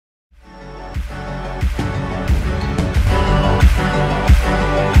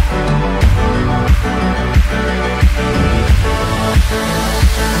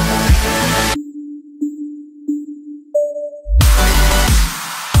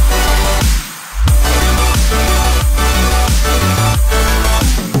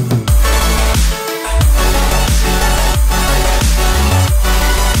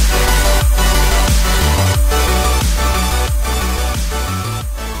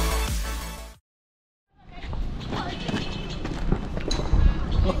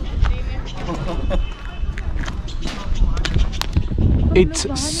It's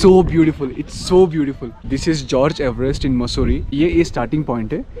so beautiful. It's so beautiful. This is George Everest in Mussoorie. ये starting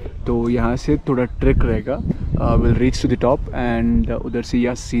point है, तो यहाँ से थोड़ा ट्रेक रहेगा. We'll reach to the top and उधर से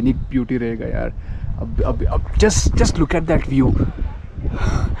यहाँ सीनिक ब्यूटी रहेगा यार. अब just look at that view.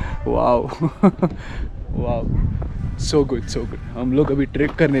 Wow. Wow. So good, so good. हम लोग अभी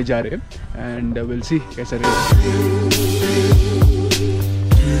ट्रेक करने जा रहे हैं and we'll see कैसा रहेगा.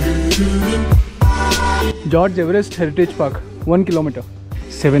 George Everest Heritage Park, 1 kilometer,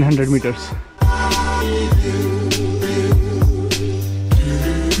 700 meters.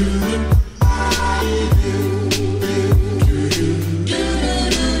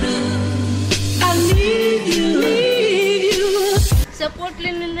 Support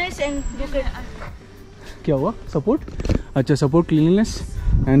cleanliness and look at. क्या हुआ? Support? अच्छा, support cleanliness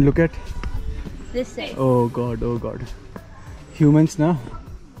and look at This side. Oh God, oh God. Humans ना,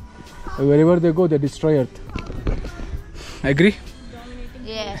 wherever they go, they destroy Earth. Agree?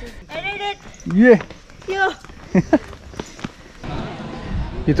 Yeah. Edit it. Yeah. Yeah.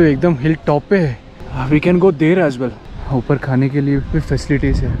 ये तो एकदम hill top पे है. We can go there as well. ऊपर खाने के लिए भी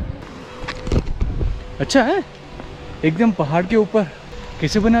फैसिलिटीज है. अच्छा है, एकदम पहाड़ के ऊपर.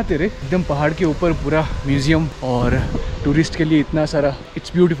 कैसे बनाते रे? एकदम पहाड़ के ऊपर पूरा म्यूजियम और टूरिस्ट के लिए इतना सारा.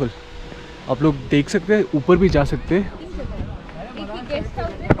 It's beautiful. आप लोग देख सकते हैं, ऊपर भी जा सकते हैं.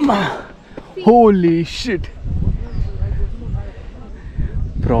 होली शिट,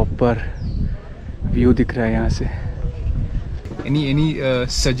 प्रॉपर व्यू दिख रहा है यहाँ से. Any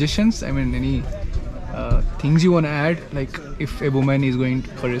suggestions? I mean, any things you want to add? Like if a woman is going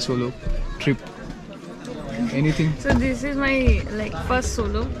for a solo trip, anything? So this is my first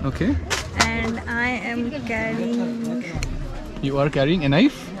solo. Okay. And I am carrying. You are carrying a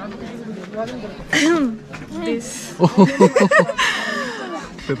knife? This.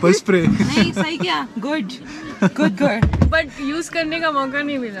 Pepper spray. नहीं सही क्या? Good. Good girl. But use करने का मौका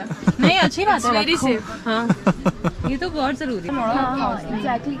नहीं मिला. नहीं अच्छी बात है. Very safe. हाँ. ये तो बहुत जरूरी है. हाँ,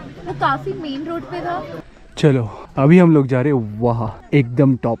 exactly. वो काफी मेन रोड पे था. चलो अभी हम लोग जा रहे हैं वहाँ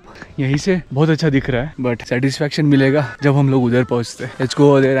एकदम टॉप. यहीं से बहुत अच्छा दिख रहा है, बट सेटिस्फैक्शन मिलेगा जब हम लोग उधर पहुँचते हैं. Let's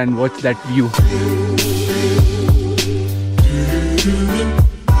go there and watch that view.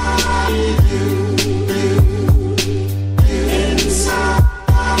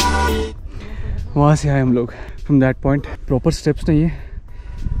 वहाँ से आए हम लोग. From that point proper steps नहीं है,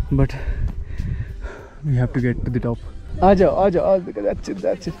 but we have to get to the top. आ जाओ आ जाओ.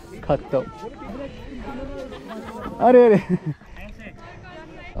 that's it. खत्म. अरे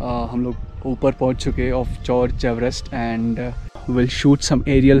हम लोग ऊपर पहुँच चुके of George Everest and will shoot some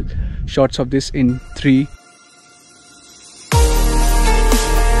aerial shots of this in 3